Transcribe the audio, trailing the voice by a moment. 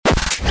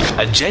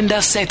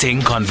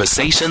Agenda-setting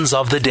conversations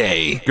of the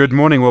day. Good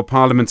morning. Well,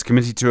 Parliament's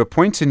committee to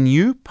appoint a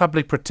new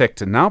public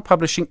protector now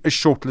publishing a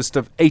shortlist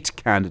of 8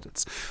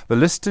 candidates. The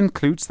list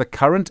includes the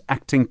current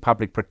acting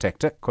public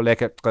protector,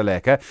 Kholeka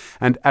Gcaleka,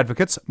 and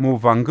advocates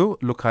Muvhango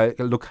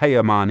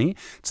Lukhayamani,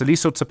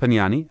 Tseliso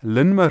Tsipanyani,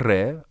 Lynn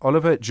Murray,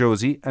 Oliver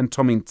Josie, and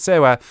Tommy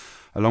Tsewa,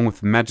 along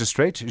with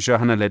Magistrate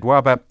Johanna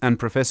Ledwaba and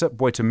Professor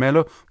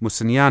Boitumelo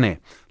Musinyane.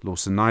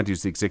 Lawson Naidoo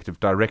is the Executive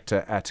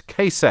Director at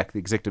CASAC, the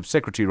Executive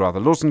Secretary rather.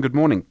 Lawson, good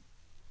morning.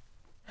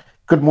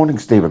 Good morning,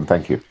 Stephen.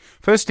 Thank you.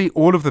 Firstly,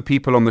 all of the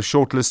people on the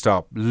shortlist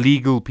are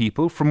legal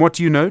people. From what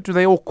you know, do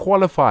they all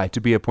qualify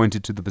to be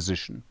appointed to the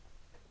position?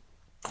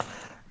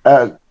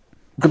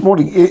 Good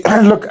morning.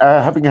 Look,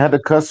 having had a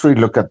cursory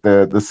look at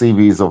the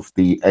CVs of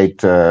the 8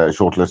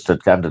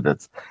 shortlisted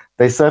candidates,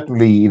 they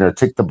certainly,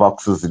 tick the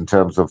boxes in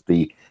terms of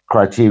the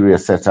criteria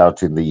set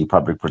out in the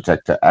Public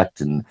Protector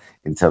Act in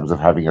terms of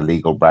having a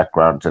legal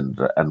background and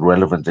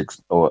relevant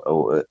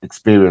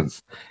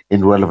experience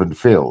in relevant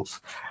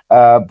fields.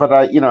 But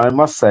I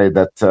must say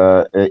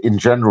that in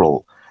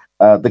general,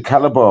 the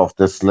caliber of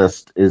this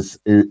list is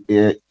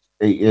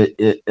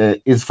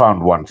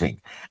found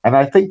wanting, and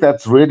I think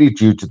that's really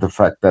due to the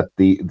fact that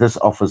this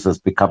office has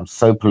become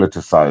so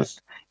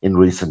politicized in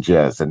recent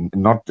years, and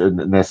not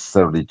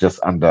necessarily just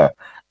under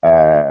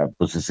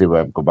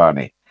Busisiwe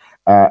Mkhwebane.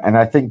 And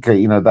I think,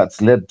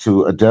 that's led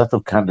to a dearth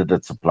of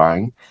candidates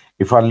applying.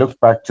 If I look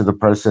back to the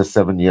process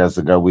 7 years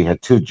ago, we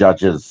had 2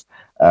 judges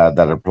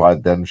that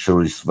applied then,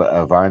 Sharice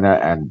Viner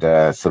and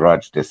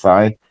Siraj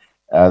Desai.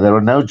 There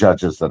are no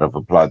judges that have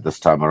applied this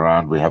time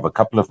around. We have a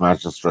couple of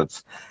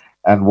magistrates.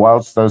 And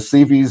whilst those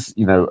CVs,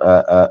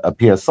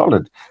 appear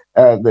solid,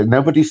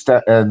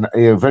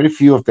 very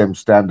few of them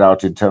stand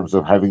out in terms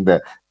of having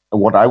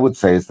what I would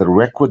say is the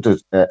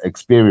requisite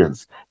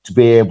experience to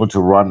be able to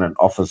run an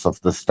office of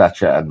this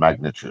stature and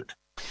magnitude.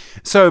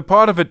 So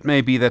part of it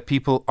may be that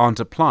people aren't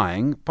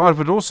applying. Part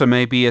of it also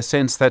may be a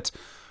sense that,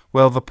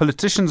 well, the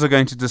politicians are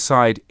going to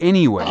decide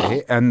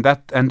anyway, and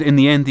in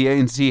the end, the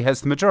ANC has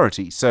the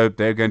majority, so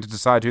they're going to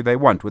decide who they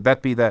want. Would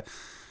that be the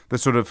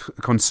sort of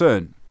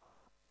concern?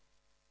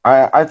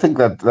 I think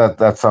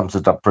that sums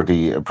it up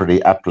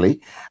pretty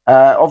aptly.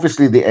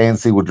 Obviously, the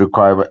ANC would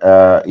require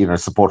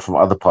support from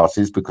other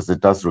parties because it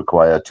does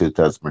require a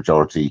 2/3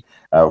 majority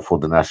for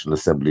the National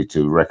Assembly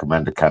to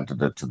recommend a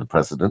candidate to the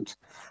president.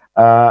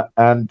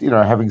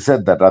 Having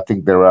said that, I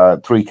think there are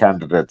 3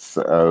 candidates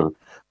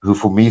who,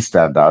 for me,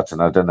 stand out,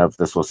 and I don't know if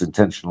this was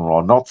intentional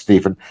or not,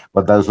 Stephen,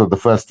 but those were the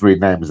first 3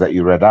 names that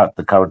you read out: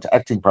 the current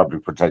acting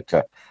public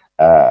protector,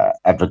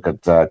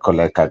 advocate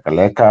Kholeka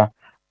Gcaleka,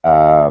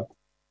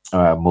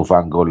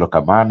 Muvhango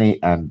Lukhayamani,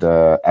 and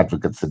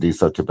advocate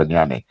Tseliso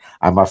Tsipanyani.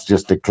 I must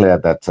just declare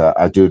that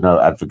I do know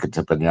advocate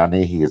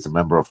Tsipanyani. He is a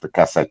member of the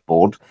CASAC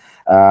board,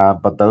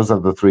 but those are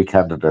the 3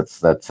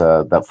 candidates that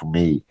for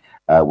me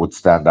would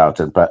stand out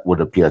and would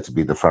appear to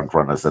be the front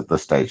runners at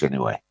this stage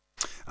anyway.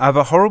 I have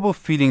a horrible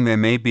feeling there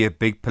may be a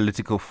big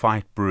political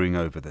fight brewing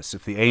over this.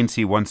 If the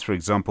ANC wants, for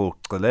example,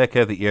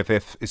 Gcaleka, the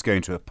EFF is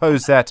going to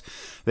oppose that.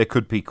 There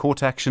could be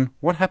court action.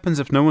 What happens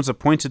if no one's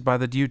appointed by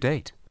the due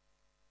date?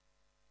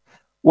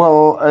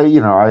 Well,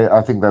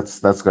 I think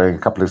that's going a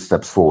couple of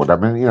steps forward. I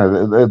mean,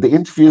 the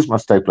interviews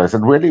must take place,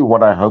 and really,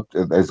 what I hope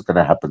is going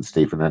to happen,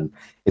 Stephen, and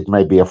it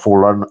may be a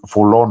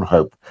forlorn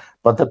hope,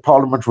 but that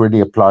Parliament really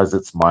applies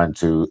its mind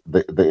to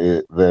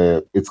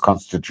its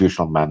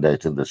constitutional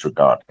mandate in this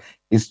regard,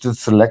 is to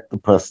select the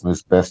person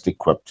who's best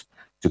equipped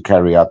to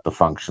carry out the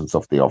functions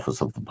of the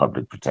Office of the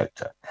Public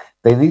Protector.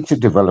 They need to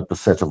develop a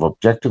set of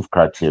objective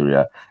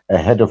criteria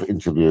ahead of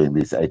interviewing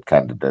these 8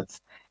 candidates.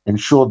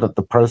 Ensure that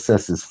the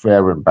process is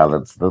fair and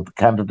balanced, that the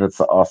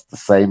candidates are asked the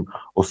same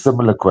or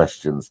similar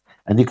questions,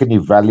 and you can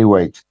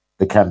evaluate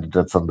the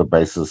candidates on the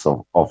basis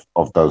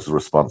of those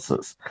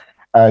responses.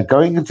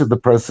 Going into the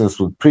process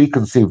with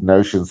preconceived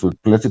notions,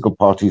 with political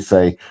parties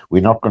say,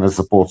 we're not going to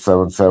support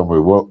so-and-so, and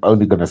we're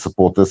only going to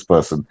support this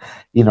person,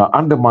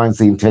 undermines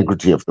the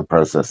integrity of the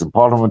process. And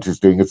Parliament is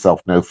doing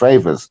itself no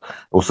favours,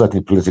 or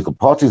certainly political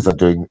parties are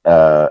doing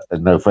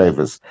no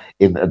favours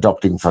in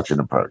adopting such an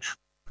approach.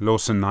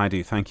 Lawson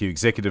Naidoo, thank you,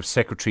 Executive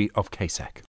Secretary of CASAC.